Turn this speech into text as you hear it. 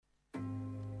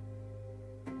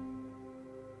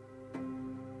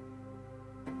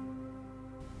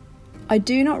I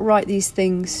do not write these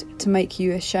things to make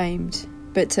you ashamed,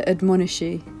 but to admonish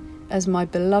you, as my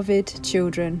beloved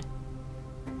children.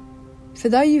 For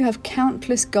though you have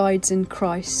countless guides in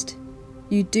Christ,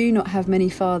 you do not have many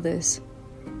fathers.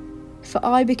 For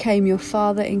I became your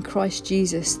father in Christ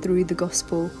Jesus through the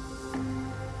gospel.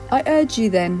 I urge you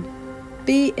then,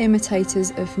 be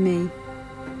imitators of me.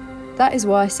 That is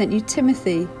why I sent you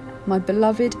Timothy, my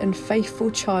beloved and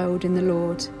faithful child in the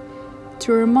Lord,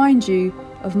 to remind you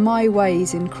of my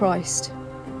ways in Christ,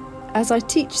 as I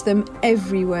teach them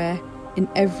everywhere in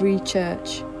every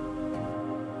church.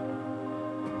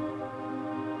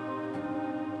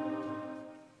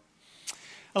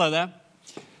 Hello there.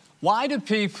 Why do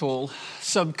people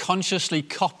subconsciously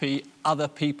copy other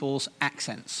people's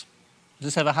accents?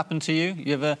 Has this ever happened to you?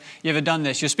 You ever done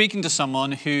this? You're speaking to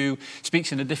someone who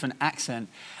speaks in a different accent,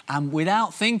 and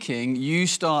without thinking, you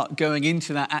start going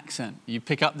into that accent. You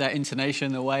pick up their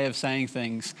intonation, their way of saying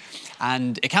things,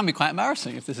 and it can be quite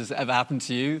embarrassing if this has ever happened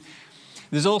to you.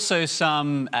 There's also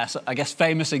some,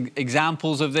 famous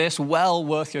examples of this, well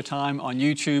worth your time on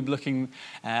YouTube looking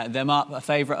them up. A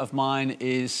favourite of mine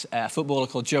is a footballer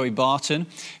called Joey Barton,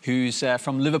 who's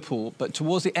from Liverpool. But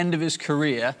towards the end of his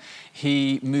career,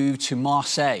 he moved to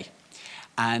Marseille.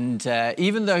 And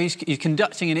even though he's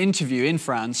conducting an interview in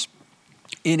France,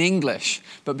 in English,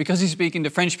 but because he's speaking to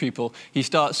French people, he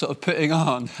starts sort of putting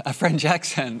on a French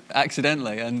accent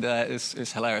accidentally, and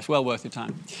it's hilarious. Well worth your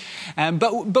time.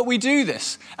 But we do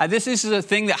this. This is a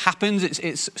thing that happens.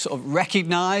 It's sort of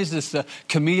recognised as the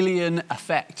chameleon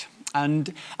effect.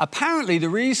 And apparently the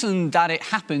reason that it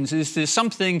happens is there's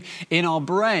something in our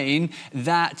brain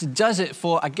that does it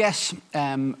for,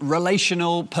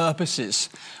 relational purposes.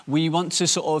 We want to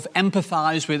sort of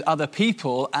empathise with other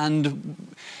people, and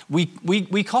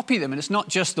we copy them. And it's not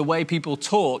just the way people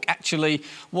talk. Actually,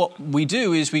 what we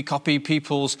do is we copy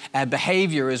people's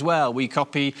behaviour as well. We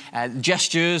copy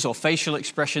gestures or facial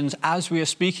expressions as we are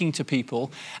speaking to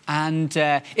people. And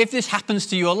if this happens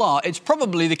to you a lot, it's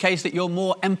probably the case that you're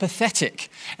more empathetic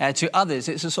to others.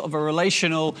 It's a sort of a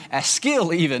relational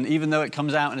skill even though it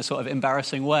comes out in a sort of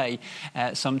embarrassing way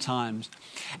sometimes.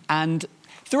 And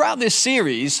throughout this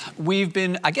series, we've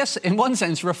been, in one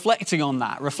sense, reflecting on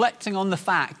the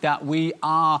fact that we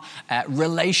are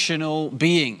relational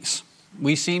beings.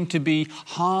 We seem to be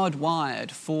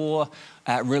hardwired for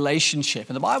relationship.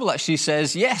 And the Bible actually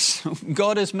says, yes,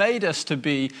 God has made us to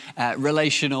be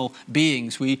relational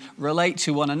beings. We relate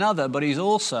to one another, but he's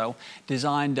also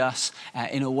designed us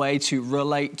in a way to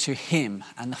relate to him.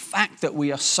 And the fact that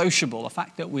we are sociable, the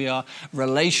fact that we are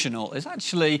relational, is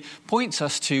actually points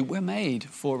us to we're made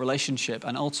for relationship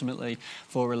and ultimately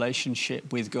for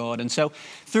relationship with God. And so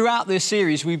throughout this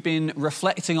series, we've been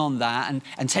reflecting on that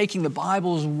and taking the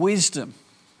Bible's wisdom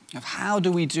of how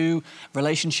do we do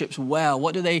relationships well?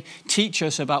 What do they teach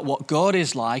us about what God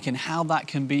is like and how that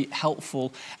can be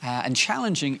helpful and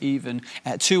challenging even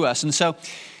to us? And so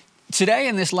today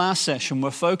in this last session,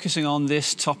 we're focusing on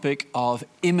this topic of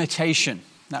imitation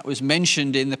that was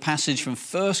mentioned in the passage from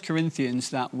 1 Corinthians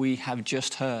that we have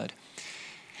just heard.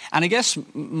 And I guess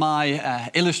my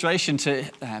illustration to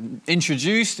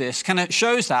introduce this kind of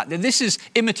shows that this is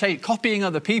copying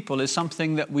other people is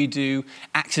something that we do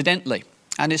accidentally.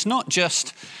 And it's not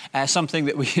just something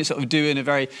that we sort of do in a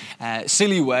very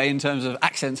silly way in terms of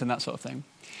accents and that sort of thing.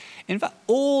 In fact,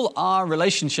 all our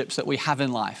relationships that we have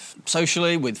in life,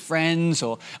 socially, with friends,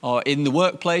 or in the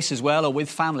workplace as well, or with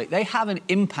family, they have an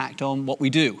impact on what we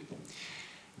do.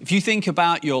 If you think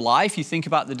about your life, you think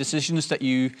about the decisions that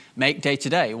you make day to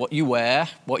day, what you wear,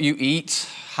 what you eat,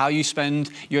 how you spend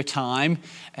your time,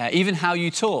 even how you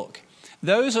talk.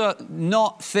 Those are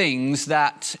not things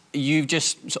that you've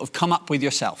just sort of come up with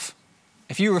yourself.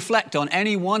 If you reflect on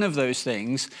any one of those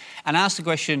things and ask the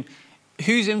question,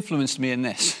 who's influenced me in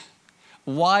this?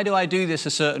 Why do I do this a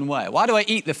certain way? Why do I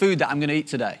eat the food that I'm going to eat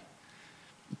today?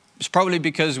 It's probably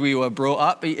because we were brought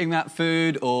up eating that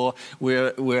food, or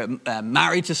we're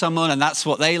married to someone and that's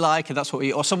what they like and that's what we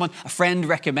eat. Or a friend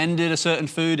recommended a certain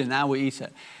food and now we eat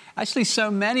it. Actually, so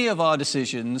many of our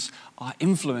decisions are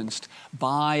influenced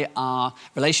by our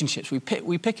relationships. We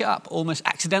pick it up almost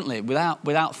accidentally,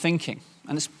 without thinking.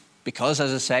 And it's because,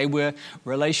 as I say, we're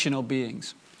relational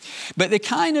beings. But the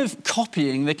kind of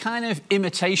copying, the kind of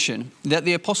imitation that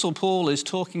the Apostle Paul is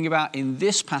talking about in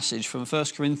this passage from 1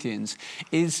 Corinthians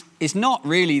is not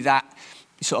really that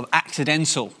sort of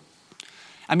accidental.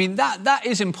 I mean, that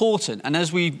is important. And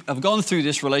as we have gone through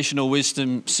this relational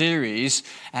wisdom series,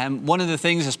 one of the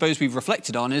things I suppose we've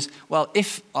reflected on is, well,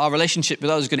 if our relationship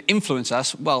with others is going to influence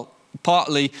us, well,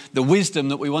 partly the wisdom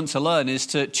that we want to learn is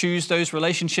to choose those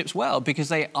relationships well, because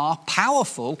they are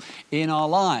powerful in our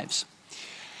lives.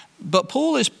 But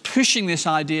Paul is pushing this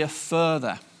idea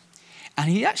further. And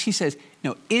he actually says,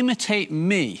 imitate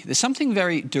me. There's something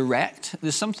very direct.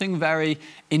 There's something very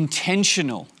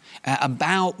intentional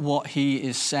about what he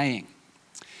is saying.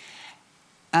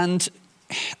 And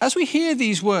as we hear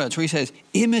these words where he says,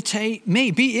 imitate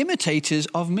me, be imitators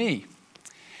of me.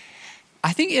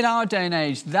 I think in our day and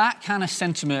age, that kind of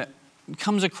sentiment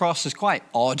comes across as quite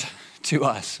odd to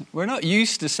us. We're not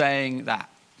used to saying that.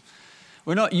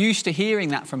 We're not used to hearing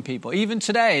that from people. Even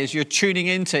today, as you're tuning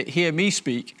in to hear me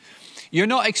speak, you're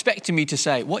not expecting me to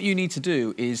say, what you need to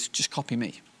do is just copy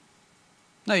me.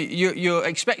 No, you're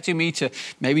expecting me to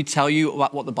maybe tell you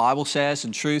about what the Bible says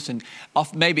and truth and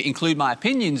maybe include my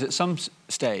opinions at some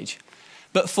stage.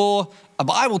 But for a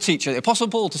Bible teacher, the Apostle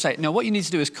Paul, to say, no, what you need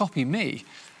to do is copy me,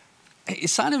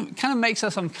 it kind of makes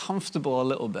us uncomfortable a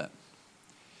little bit.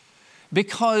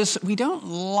 Because we don't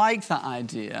like that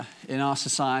idea in our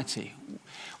society.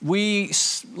 We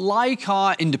like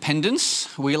our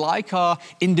independence, we like our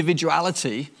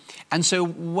individuality, and so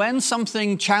when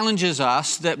something challenges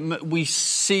us that we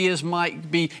see as might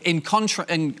be in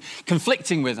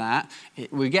conflicting with that,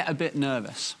 we get a bit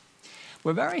nervous.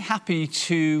 We're very happy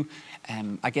to,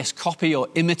 copy or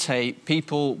imitate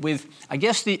people with,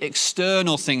 the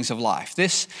external things of life.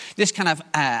 This kind of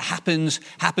happens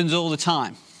all the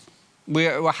time.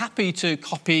 We're happy to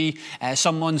copy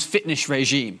someone's fitness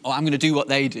regime, or I'm going to do what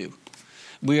they do.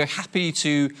 We're happy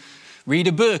to read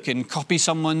a book and copy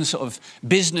someone's sort of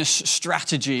business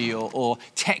strategy or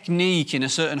technique in a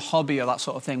certain hobby or that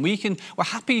sort of thing. We're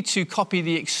happy to copy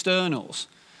the externals.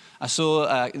 I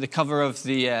saw the cover of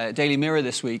the Daily Mirror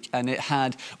this week, and it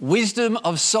had Wisdom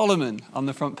of Solomon on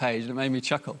the front page, and it made me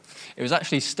chuckle. It was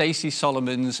actually Stacey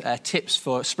Solomon's tips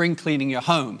for spring cleaning your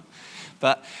home.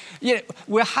 But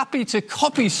we're happy to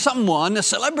copy someone, a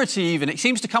celebrity even. It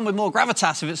seems to come with more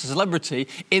gravitas if it's a celebrity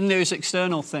in those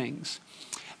external things.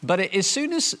 But as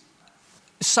soon as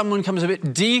someone comes a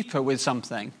bit deeper with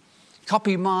something,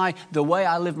 copy the way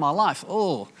I live my life,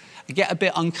 I get a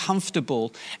bit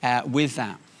uncomfortable with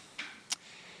that.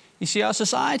 You see, our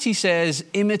society says,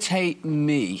 imitate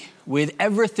me with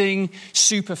everything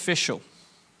superficial,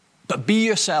 but be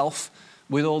yourself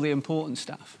with all the important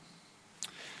stuff.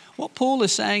 What Paul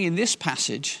is saying in this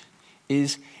passage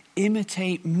is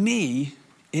imitate me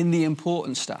in the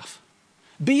important stuff.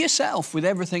 Be yourself with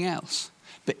everything else,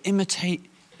 but imitate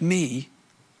me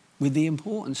with the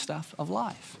important stuff of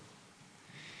life.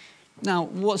 Now,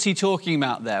 what's he talking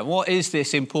about there? What is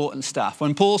this important stuff?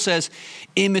 When Paul says,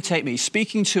 imitate me,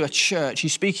 speaking to a church,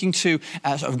 he's speaking to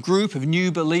a sort of group of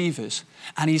new believers,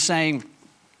 and he's saying,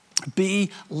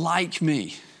 be like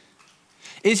me.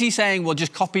 Is he saying, well,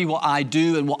 just copy what I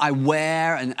do and what I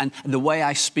wear and the way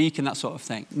I speak and that sort of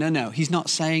thing? No, he's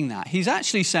not saying that. He's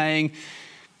actually saying,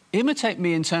 imitate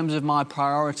me in terms of my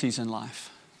priorities in life.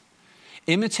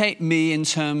 Imitate me in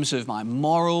terms of my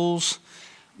morals,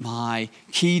 my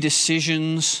key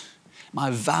decisions,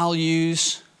 my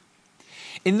values,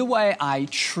 in the way I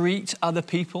treat other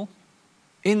people,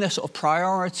 in the sort of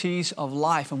priorities of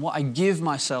life and what I give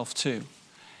myself to.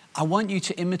 I want you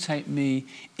to imitate me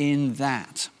in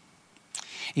that.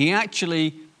 He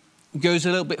actually goes a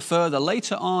little bit further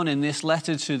later on in this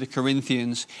letter to the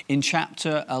Corinthians in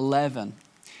chapter 11.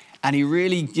 And he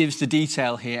really gives the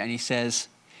detail here and he says,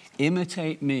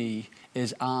 imitate me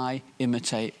as I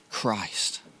imitate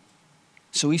Christ.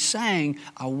 So he's saying,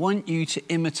 I want you to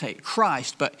imitate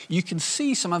Christ, but you can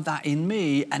see some of that in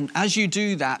me. And as you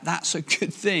do that, that's a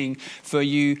good thing for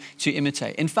you to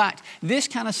imitate. In fact, this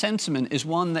kind of sentiment is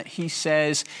one that he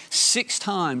says 6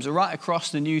 times right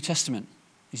across the New Testament.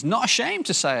 He's not ashamed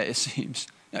to say it seems.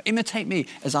 Imitate me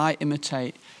as I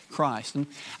imitate Christ. And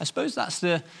I suppose that's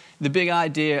the big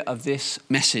idea of this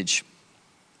message.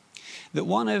 That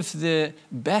one of the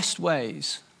best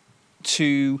ways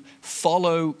to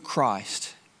follow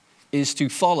Christ is to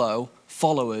follow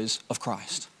followers of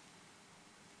Christ.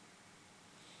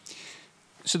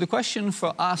 So the question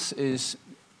for us is,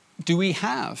 do we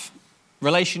have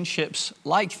relationships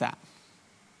like that?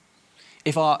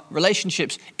 If our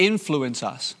relationships influence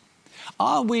us,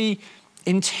 are we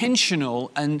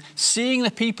intentional and seeing the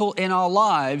people in our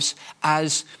lives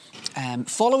as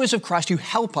followers of Christ who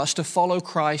help us to follow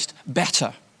Christ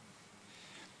better?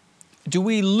 Do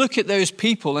we look at those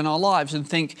people in our lives and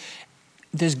think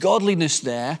there's godliness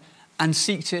there and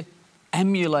seek to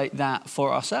emulate that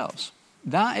for ourselves?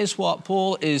 That is what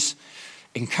Paul is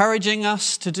encouraging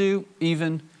us to do,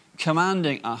 even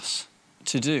commanding us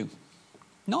to do.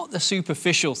 Not the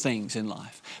superficial things in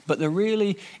life, but the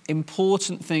really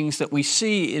important things that we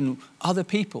see in other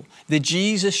people, the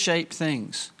Jesus-shaped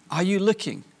things. Are you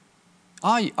looking?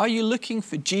 Are you looking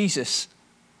for Jesus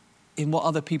in what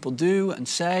other people do and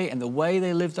say and the way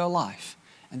they live their life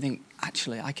and think,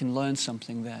 actually, I can learn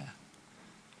something there.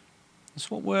 That's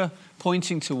what we're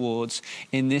pointing towards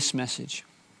in this message.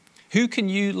 Who can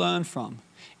you learn from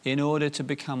in order to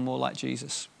become more like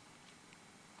Jesus?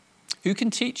 Who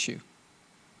can teach you?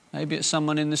 Maybe it's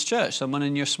someone in this church, someone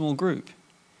in your small group.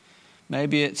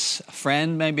 Maybe it's a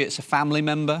friend, maybe it's a family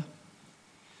member.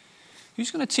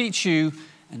 Who's going to teach you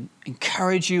and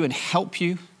encourage you and help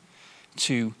you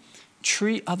to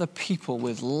treat other people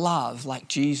with love like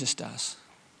Jesus does,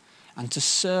 and to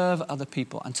serve other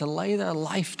people and to lay their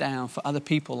life down for other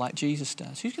people like Jesus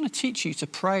does? Who's going to teach you to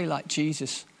pray like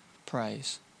Jesus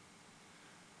prays?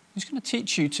 Who's going to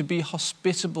teach you to be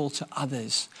hospitable to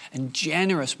others and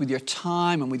generous with your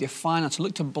time and with your finance?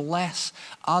 Look to bless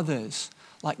others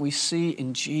like we see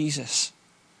in Jesus.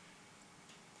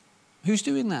 Who's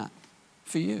doing that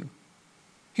for you?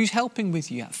 Who's helping with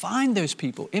you? Find those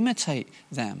people, imitate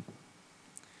them.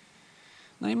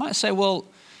 Now you might say, well,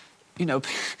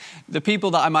 the people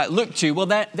that I might look to, well,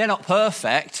 they're not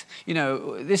perfect.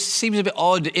 This seems a bit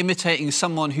odd, imitating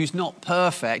someone who's not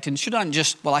perfect. And should I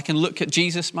I can look at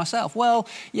Jesus myself. Well,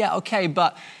 yeah, okay,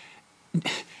 but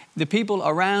the people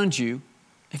around you,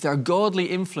 if they're a godly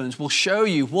influence, will show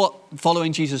you what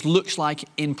following Jesus looks like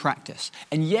in practice.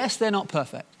 And yes, they're not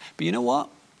perfect. But you know what?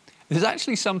 There's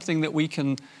actually something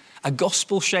that a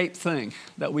gospel-shaped thing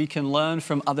that we can learn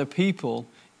from other people,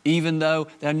 even though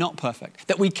they're not perfect,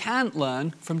 that we can't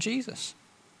learn from Jesus.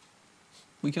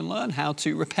 We can learn how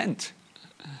to repent.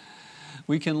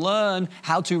 We can learn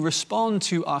how to respond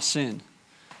to our sin.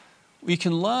 We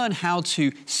can learn how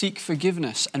to seek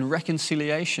forgiveness and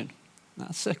reconciliation.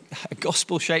 That's a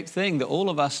gospel-shaped thing that all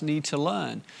of us need to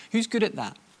learn. Who's good at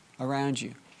that around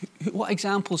you? What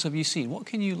examples have you seen? What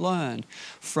can you learn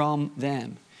from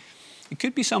them? It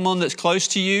could be someone that's close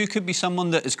to you. It could be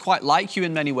someone that is quite like you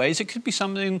in many ways. It could be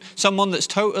someone that's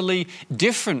totally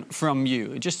different from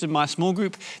you. Just in my small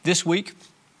group this week,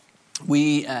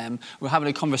 we were having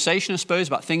a conversation, I suppose,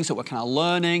 about things that we're kind of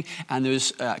learning. And there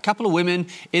was a couple of women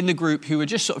in the group who were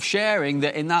just sort of sharing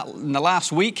that in the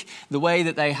last week, the way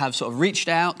that they have sort of reached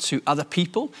out to other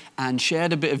people and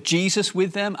shared a bit of Jesus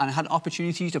with them and had an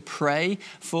opportunity to pray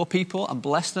for people and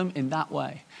bless them in that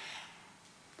way.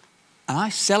 And I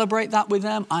celebrate that with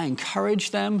them. I encourage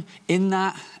them in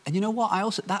that. And you know what?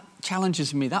 That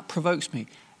challenges me. That provokes me.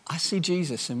 I see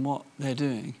Jesus in what they're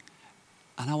doing.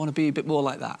 And I want to be a bit more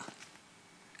like that.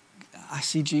 I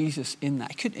see Jesus in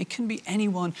that. It can be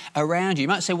anyone around you. You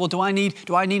might say, well, do I need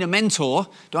a mentor?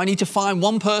 Do I need to find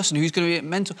one person who's going to be a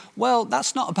mentor? Well,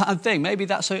 that's not a bad thing. Maybe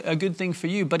that's a good thing for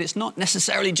you, but it's not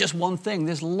necessarily just one thing.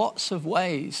 There's lots of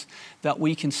ways that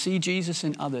we can see Jesus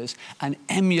in others and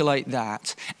emulate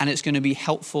that, and it's going to be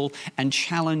helpful and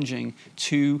challenging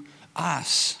to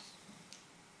us.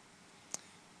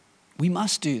 We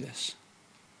must do this.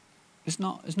 It's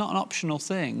not an optional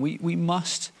thing. We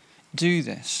must do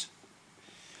this.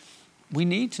 We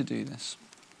need to do this.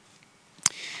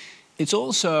 It's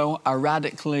also a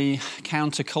radically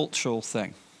countercultural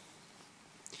thing.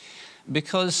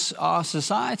 Because our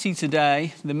society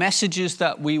today, the messages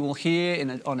that we will hear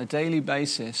on a daily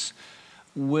basis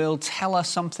will tell us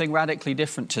something radically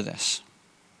different to this.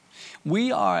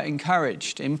 We are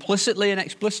encouraged implicitly and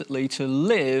explicitly to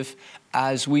live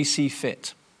as we see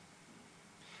fit.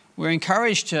 We're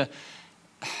encouraged to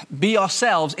be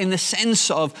ourselves in the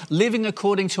sense of living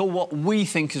according to what we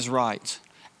think is right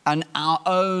and our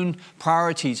own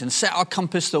priorities, and set our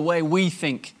compass the way we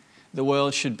think the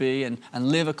world should be and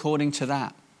live according to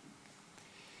that.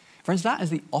 Friends, that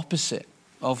is the opposite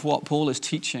of what Paul is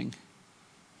teaching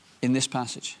in this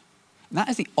passage. That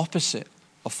is the opposite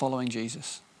of following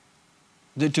Jesus.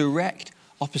 The direct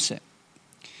opposite.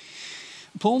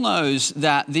 Paul knows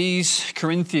that these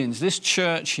Corinthians, this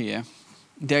church here,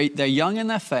 they're young in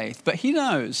their faith, but he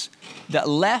knows that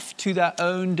left to their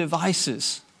own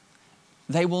devices,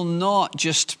 they will not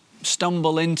just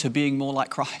stumble into being more like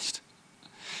Christ.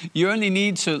 You only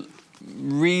need to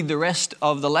read the rest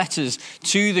of the letters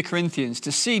to the Corinthians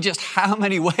to see just how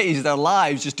many ways their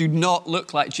lives just do not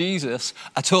look like Jesus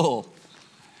at all.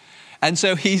 And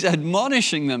so he's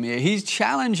admonishing them here. He's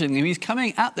challenging them. He's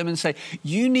coming at them and saying,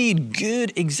 you need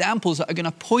good examples that are going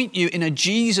to point you in a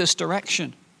Jesus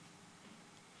direction.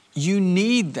 You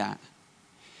need that.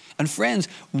 And friends,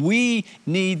 we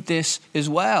need this as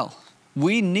well.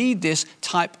 We need this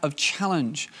type of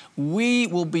challenge. We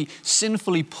will be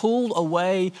sinfully pulled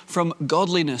away from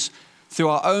godliness through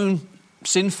our own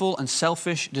sinful and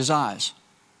selfish desires.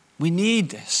 We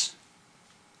need this.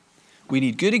 We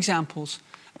need good examples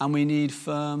and we need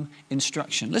firm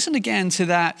instruction. Listen again to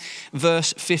that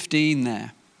verse 15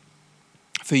 there.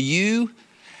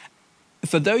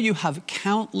 For though you have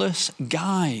countless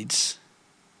guides,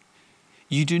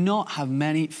 you do not have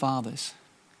many fathers.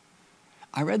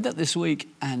 I read that this week,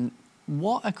 and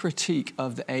what a critique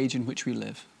of the age in which we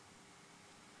live.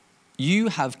 You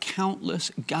have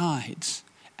countless guides,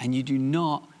 and you do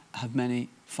not have many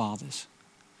fathers.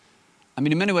 I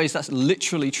mean, in many ways, that's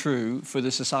literally true for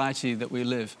the society that we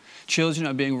live. Children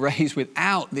are being raised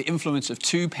without the influence of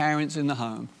two parents in the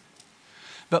home.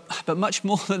 But much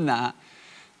more than that,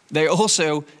 they're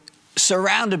also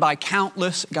surrounded by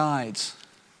countless guides.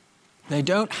 They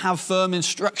don't have firm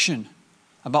instruction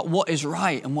about what is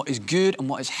right and what is good and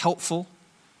what is helpful.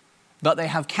 But they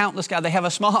have countless guides. They have a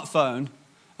smartphone,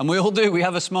 and we all do. We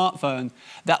have a smartphone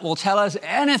that will tell us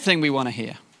anything we want to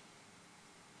hear.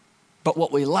 But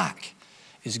what we lack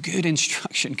is good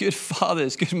instruction, good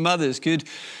fathers, good mothers, good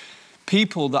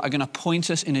people that are going to point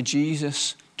us in a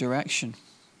Jesus direction.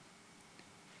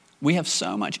 We have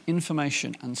so much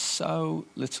information and so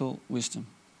little wisdom.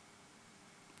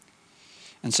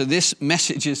 And so this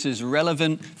message is as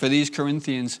relevant for these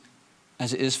Corinthians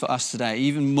as it is for us today,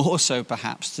 even more so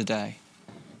perhaps today.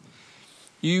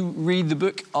 You read the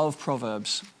book of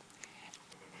Proverbs,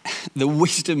 the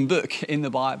wisdom book in the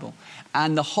Bible,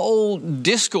 and the whole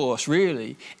discourse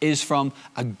really is from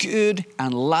a good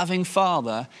and loving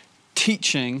father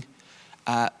teaching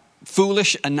a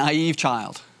foolish and naive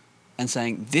child and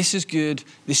saying, this is good,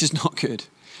 this is not good.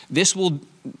 This will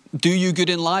do you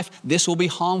good in life. This will be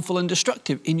harmful and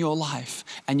destructive in your life.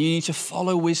 And you need to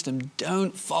follow wisdom.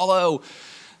 Don't follow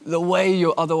the way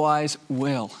you otherwise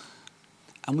will.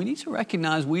 And we need to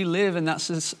recognize we live in that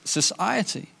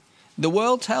society. The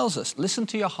world tells us, listen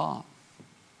to your heart.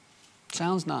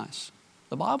 Sounds nice.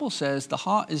 The Bible says the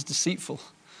heart is deceitful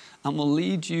and will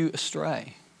lead you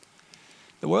astray.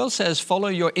 The world says follow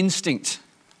your instinct.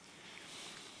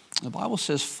 The Bible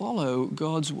says follow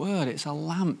God's word. It's a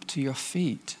lamp to your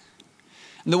feet.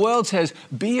 And the world says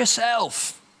be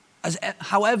yourself,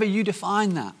 however you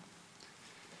define that.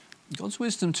 God's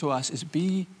wisdom to us is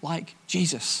be like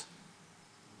Jesus.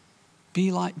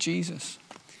 Be like Jesus.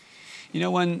 You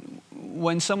know,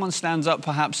 when someone stands up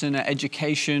perhaps in an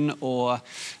education or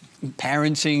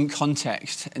parenting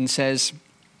context and says,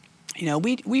 you know,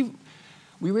 we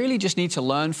really just need to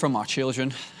learn from our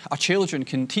children. Our children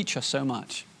can teach us so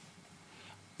much.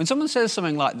 When someone says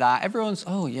something like that, everyone's,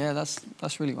 oh yeah,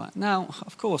 that's really right. Now,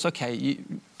 of course, okay,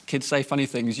 kids say funny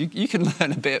things. You can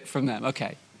learn a bit from them,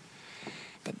 okay.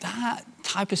 But that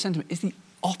type of sentiment is the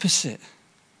opposite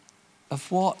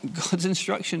of what God's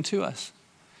instruction to us.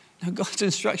 Now, God's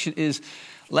instruction is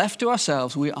left to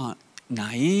ourselves, we are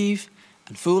naive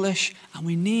and foolish, and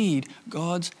we need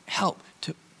God's help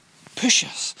to push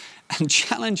us and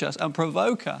challenge us and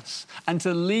provoke us and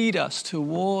to lead us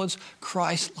towards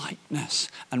Christ-likeness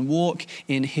and walk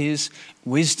in his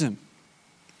wisdom.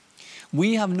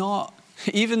 We have not,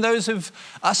 even those of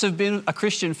us who have been a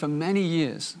Christian for many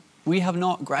years, we have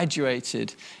not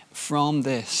graduated from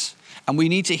this. And we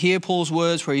need to hear Paul's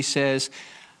words where he says,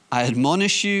 I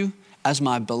admonish you as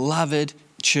my beloved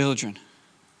children.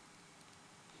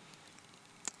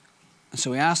 And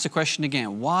so we ask the question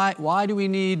again, why do we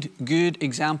need good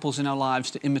examples in our lives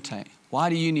to imitate? Why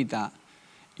do you need that?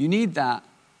 You need that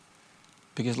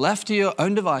because left to your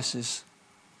own devices,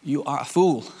 you are a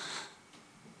fool.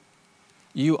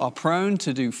 You are prone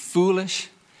to do foolish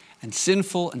and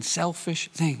sinful and selfish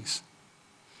things.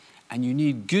 And you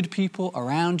need good people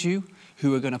around you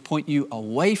who are going to point you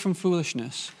away from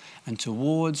foolishness and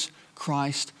towards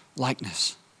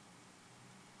Christ-likeness.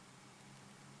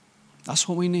 That's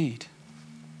what we need.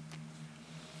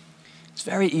 It's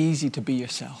very easy to be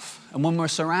yourself. And when we're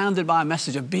surrounded by a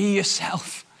message of be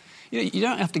yourself, you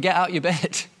don't have to get out your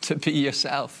bed to be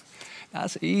yourself.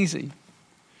 That's easy.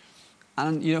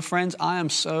 And, friends, I am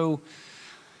so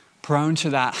prone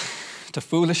to that, to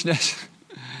foolishness.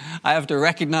 I have to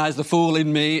recognize the fool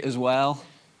in me as well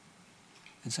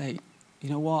and say, you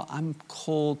know what? I'm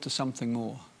called to something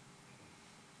more.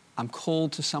 I'm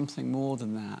called to something more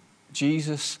than that.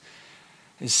 Jesus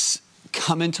has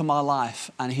come into my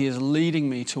life and he is leading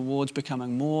me towards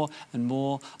becoming more and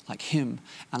more like him.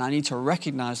 And I need to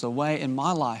recognize the way in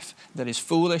my life that is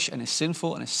foolish and is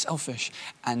sinful and is selfish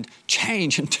and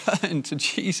change and turn to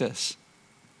Jesus.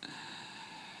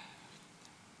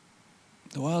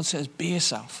 The world says, be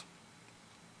yourself.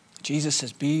 Jesus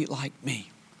says, be like me.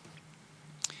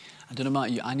 I don't know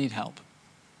about you, I need help.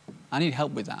 I need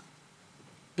help with that.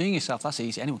 Being yourself, that's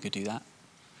easy. Anyone could do that.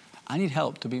 I need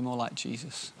help to be more like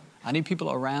Jesus. I need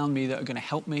people around me that are going to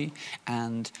help me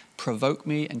and provoke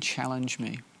me and challenge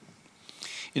me.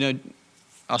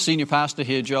 Our senior pastor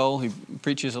here, Joel, who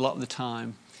preaches a lot of the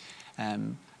time, I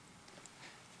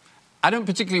don't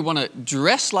particularly want to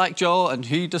dress like Joel, and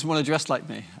he doesn't want to dress like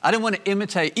me. I don't want to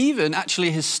imitate even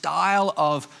actually his style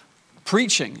of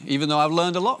preaching, even though I've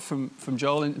learned a lot from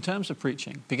Joel in terms of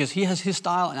preaching, because he has his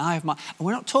style and I have mine. And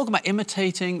we're not talking about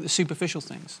imitating the superficial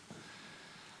things.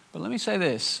 But let me say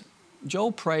this,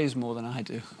 Joel prays more than I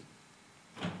do.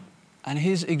 And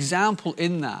his example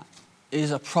in that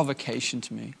is a provocation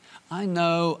to me. I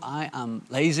know I am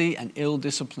lazy and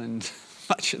ill-disciplined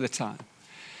much of the time.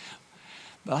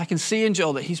 But I can see in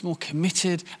Joel that he's more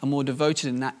committed and more devoted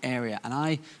in that area. And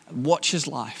I watch his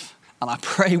life and I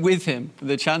pray with him for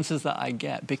the chances that I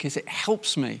get, because it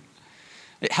helps me.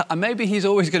 And maybe he's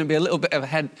always going to be a little bit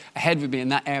ahead with me in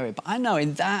that area. But I know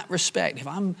in that respect, if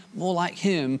I'm more like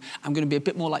him, I'm going to be a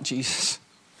bit more like Jesus.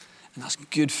 And that's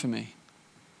good for me.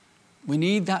 We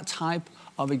need that type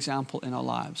of example in our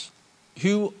lives.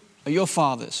 Who are your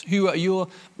fathers? Who are your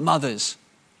mothers?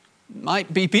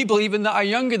 Might be people even that are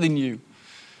younger than you.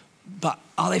 But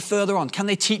are they further on? Can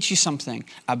they teach you something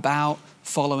about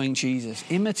following Jesus?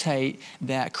 Imitate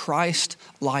their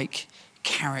Christ-like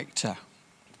character.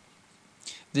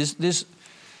 There's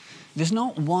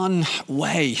not one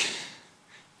way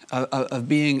of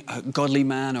being a godly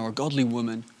man or a godly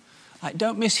woman.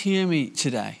 Don't mishear me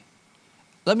today.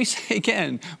 Let me say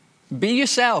again, be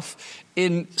yourself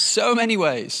in so many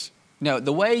ways. You know,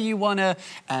 the way you want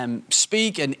to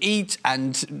speak and eat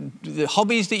and the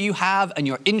hobbies that you have and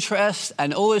your interests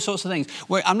and all those sorts of things.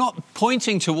 Where I'm not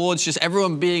pointing towards just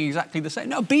everyone being exactly the same.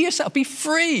 No, be yourself. Be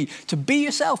free to be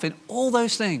yourself in all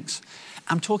those things.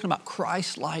 I'm talking about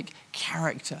Christ-like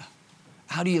character.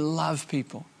 How do you love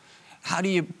people? How do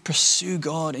you pursue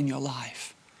God in your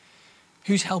life?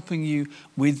 Who's helping you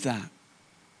with that?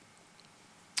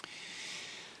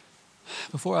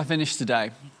 Before I finish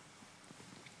today,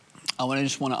 I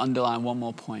just want to underline one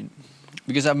more point,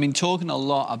 because I've been talking a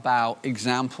lot about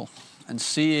example and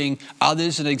seeing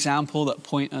others an example that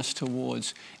point us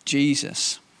towards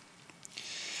Jesus.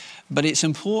 But it's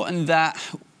important that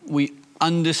we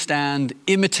understand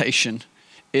imitation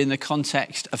in the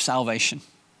context of salvation,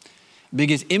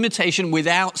 because imitation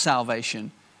without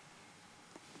salvation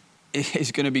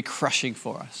is going to be crushing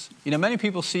for us. You know, many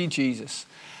people see Jesus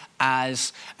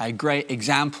as a great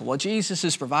example. Well, Jesus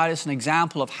has provided us an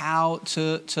example of how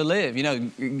to live. You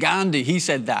know, Gandhi, he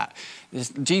said that.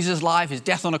 Jesus' life, his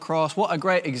death on a cross, what a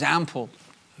great example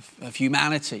of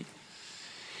humanity.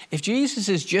 If Jesus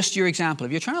is just your example,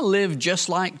 if you're trying to live just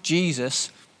like Jesus,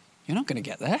 you're not going to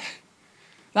get there.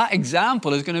 That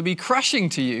example is going to be crushing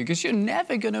to you, because you're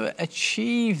never going to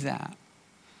achieve that.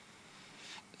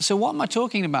 So what am I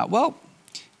talking about? Well,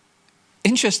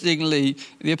 interestingly,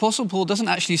 the Apostle Paul doesn't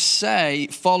actually say,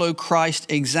 follow Christ's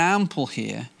example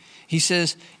here. He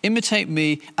says, imitate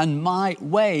me and my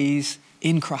ways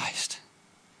in Christ.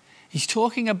 He's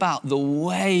talking about the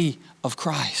way of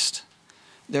Christ,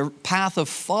 the path of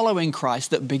following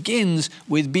Christ that begins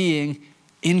with being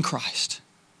in Christ.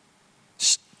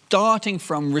 Starting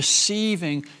from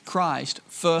receiving Christ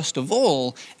first of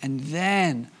all, and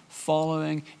then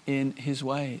following in his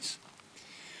ways.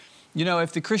 You know,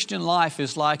 if the Christian life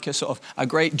is like a sort of a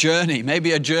great journey,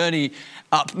 maybe a journey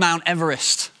up Mount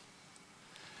Everest,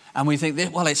 and we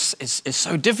think, well, it's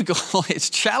so difficult, it's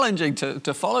challenging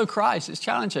to follow Christ, it's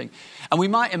challenging. And we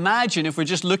might imagine, if we're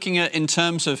just looking at in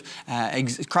terms of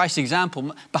Christ's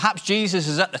example, perhaps Jesus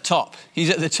is at the top. He's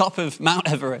at the top of Mount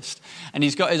Everest, and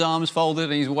he's got his arms folded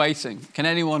and he's waiting. Can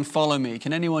anyone follow me?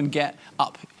 Can anyone get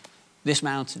up this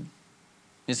mountain?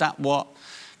 Is that what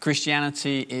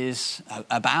Christianity is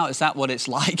about? Is that what it's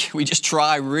like? We just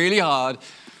try really hard.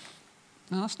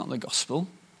 No, that's not the gospel.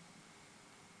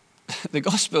 The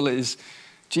gospel is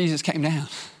Jesus came down.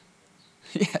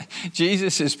 Yeah,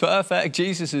 Jesus is perfect.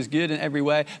 Jesus is good in every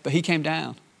way, but he came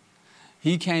down.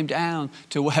 He came down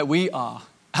to where we are,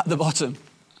 at the bottom,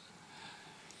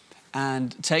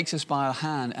 and takes us by our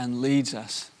hand and leads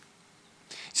us.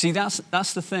 See,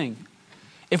 that's the thing.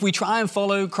 If we try and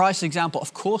follow Christ's example,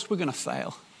 of course we're going to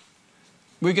fail.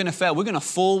 We're going to fail. We're going to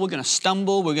fall. We're going to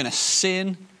stumble. We're going to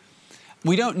sin.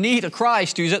 We don't need a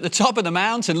Christ who's at the top of the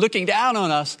mountain looking down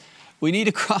on us. We need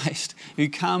a Christ who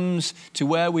comes to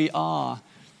where we are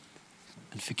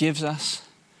and forgives us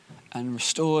and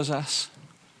restores us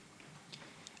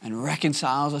and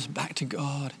reconciles us back to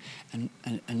God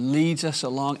and leads us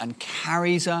along and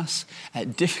carries us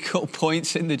at difficult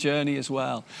points in the journey as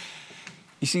well.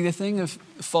 You see, the thing of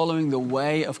following the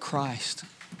way of Christ,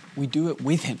 we do it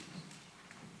with him.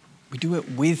 We do it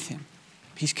with him.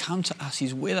 He's come to us.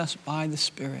 He's with us by the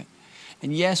Spirit.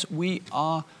 And yes, we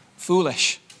are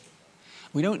foolish.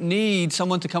 We don't need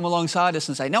someone to come alongside us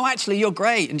and say, no, actually, you're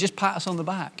great, and just pat us on the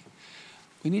back.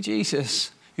 We need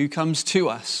Jesus who comes to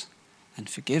us and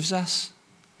forgives us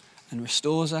and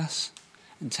restores us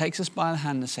and takes us by the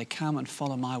hand and say, come and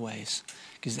follow my ways,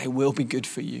 because they will be good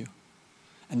for you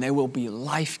and they will be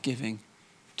life-giving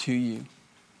to you.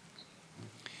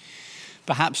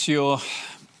 Perhaps you're,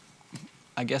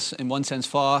 I guess, in one sense,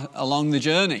 far along the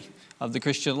journey of the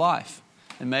Christian life.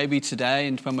 And maybe today,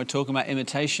 and when we're talking about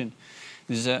imitation,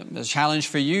 there's a challenge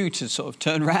for you to sort of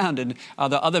turn around, and are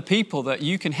there other people that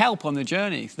you can help on the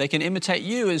journey? They can imitate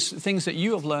you as things that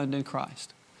you have learned in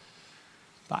Christ.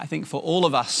 But I think for all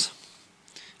of us,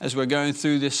 as we're going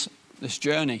through this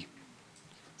journey,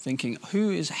 thinking,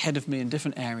 who is ahead of me in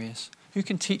different areas? Who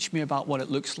can teach me about what it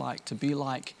looks like to be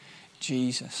like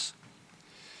Jesus?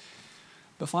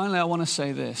 But finally, I want to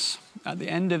say this. At the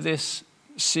end of this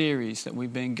series that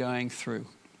we've been going through,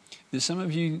 there's some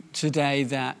of you today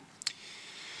that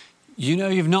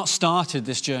you've not started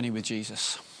this journey with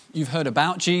Jesus. You've heard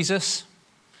about Jesus.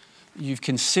 You've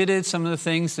considered some of the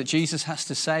things that Jesus has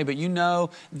to say, but you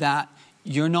know that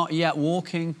you're not yet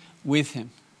walking with him.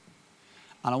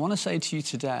 And I want to say to you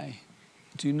today,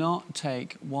 do not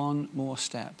take one more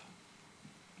step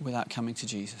without coming to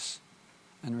Jesus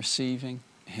and receiving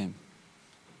him.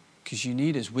 Because you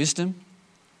need his wisdom,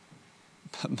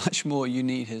 but much more you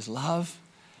need his love,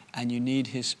 and you need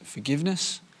his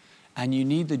forgiveness, and you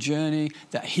need the journey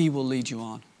that he will lead you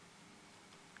on.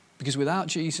 Because without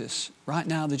Jesus, right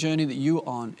now the journey that you're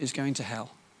on is going to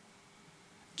hell.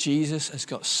 Jesus has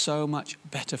got so much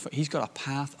better he's got a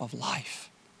path of life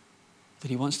that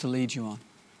he wants to lead you on.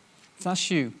 If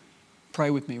that's you, pray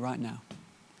with me right now.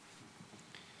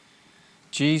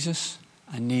 Jesus,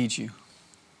 I need you.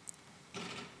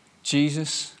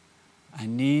 Jesus, I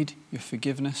need your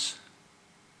forgiveness.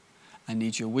 I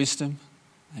need your wisdom.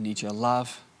 I need your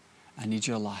love. I need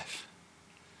your life.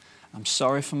 I'm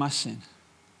sorry for my sin.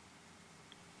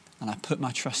 And I put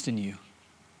my trust in you.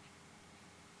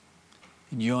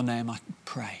 In your name I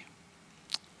pray.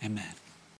 Amen.